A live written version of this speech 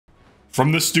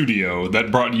From the studio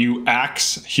that brought you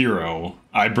Axe Hero,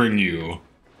 I bring you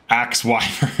Axe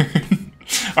Wyvern.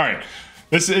 Alright,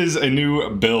 this is a new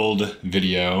build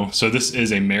video. So this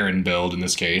is a Merrin build in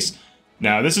this case.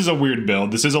 Now this is a weird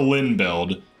build. This is a Lyn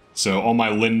build. So all my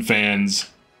Lyn fans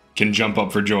can jump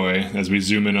up for joy as we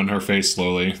zoom in on her face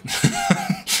slowly.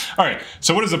 Alright,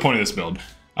 so what is the point of this build?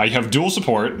 You have dual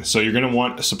support, so you're going to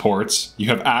want supports. You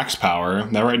have axe power.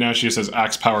 Now right now she just has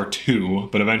axe power 2,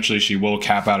 but eventually she will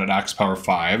cap out at axe power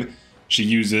 5. She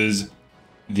uses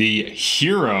the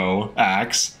hero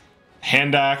axe,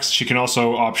 hand axe. She can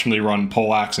also optionally run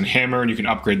pole axe and hammer, and you can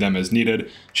upgrade them as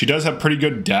needed. She does have pretty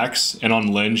good dex, and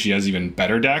on Lyn she has even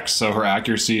better dex, so her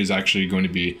accuracy is actually going to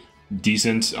be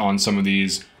decent on some of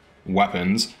these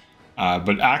weapons.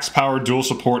 But axe power, dual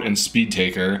support, and speed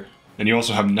taker. And you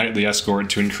also have Knightly Escort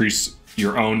to increase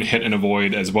your own hit and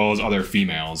avoid as well as other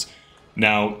females.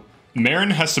 Now,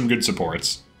 Merrin has some good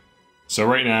supports. So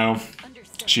right now,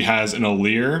 she has an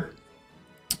Alear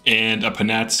and a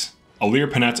Panette.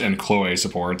 Alear, Panette, and Chloe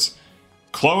supports.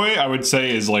 Chloe, I would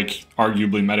say, is like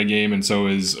arguably metagame, and so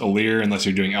is Alear unless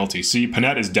you're doing LTC.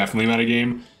 Panette is definitely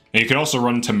metagame. And you can also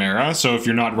run Tamara, so if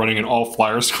you're not running an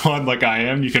all-flyer squad like I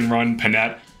am, you can run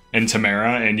Panette and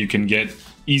Tamara, and you can get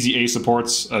easy A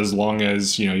supports as long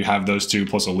as, you know, you have those two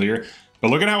plus Alear.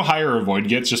 But look at how high her avoid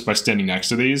gets just by standing next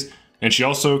to these. And she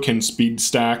also can speed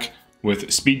stack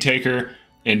with Speed Taker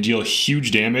and deal huge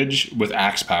damage with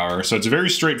Axe Power. So it's a very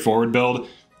straightforward build.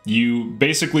 You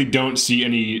basically don't see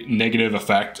any negative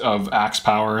effect of Axe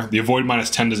Power. The avoid minus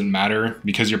 10 doesn't matter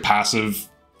because your passive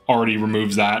already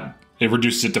removes that. It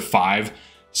reduces it to 5.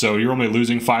 So you're only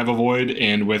losing 5 avoid,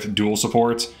 and with dual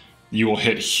support, you will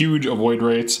hit huge avoid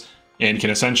rates and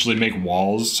can essentially make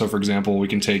walls. So for example, we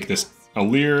can take this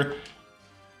Alear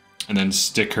and then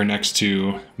stick her next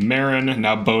to Merrin.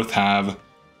 Now both have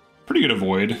pretty good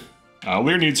avoid.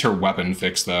 Alear needs her weapon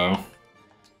fixed though.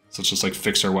 So let's just like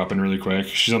fix her weapon really quick.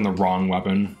 She's on the wrong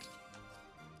weapon.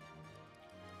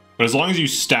 But as long as you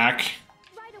stack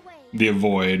the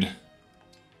avoid,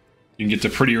 you can get to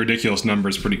pretty ridiculous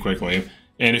numbers pretty quickly.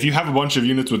 And if you have a bunch of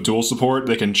units with dual support,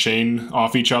 they can chain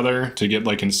off each other to get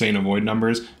like insane avoid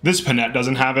numbers. This Panette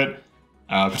doesn't have it.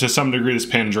 But to some degree, this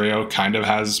Pandreo kind of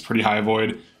has pretty high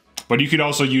avoid. But you could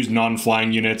also use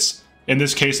non-flying units. In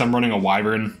this case, I'm running a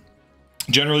Wyvern.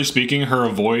 Generally speaking, her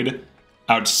avoid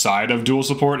outside of dual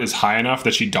support is high enough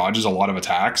that she dodges a lot of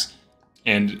attacks.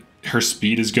 And her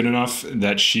speed is good enough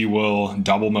that she will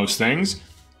double most things.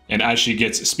 And as she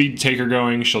gets Speed Taker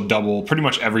going, she'll double pretty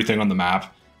much everything on the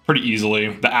map pretty easily.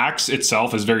 The axe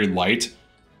itself is very light,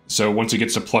 so once it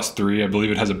gets to +3, I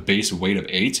believe it has a base weight of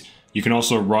 8. You can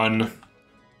also run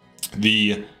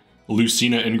the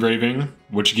Lucina engraving,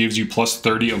 which gives you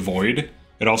 +30 avoid.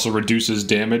 It also reduces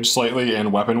damage slightly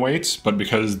and weapon weight, but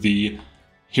because the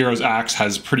hero's axe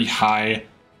has pretty high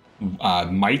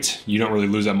might, you don't really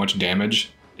lose that much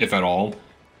damage, if at all.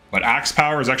 But axe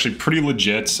power is actually pretty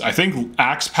legit. I think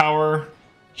axe power,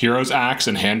 hero's axe,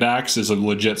 and hand axe is a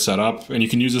legit setup, and you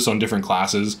can use this on different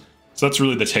classes. So that's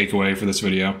really the takeaway for this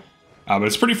video. But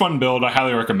it's a pretty fun build. I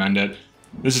highly recommend it.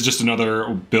 This is just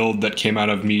another build that came out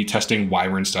of me testing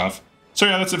Wyvern stuff. So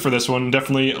yeah, that's it for this one.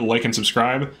 Definitely like and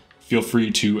subscribe. Feel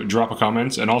free to drop a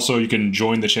comment, and also you can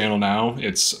join the channel now.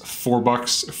 It's $4,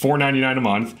 $4.99 a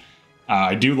month.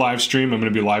 I do live stream. I'm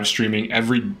going to be live streaming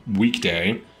every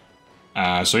weekday.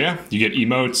 So yeah, you get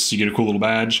emotes, you get a cool little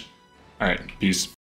badge. All right, peace.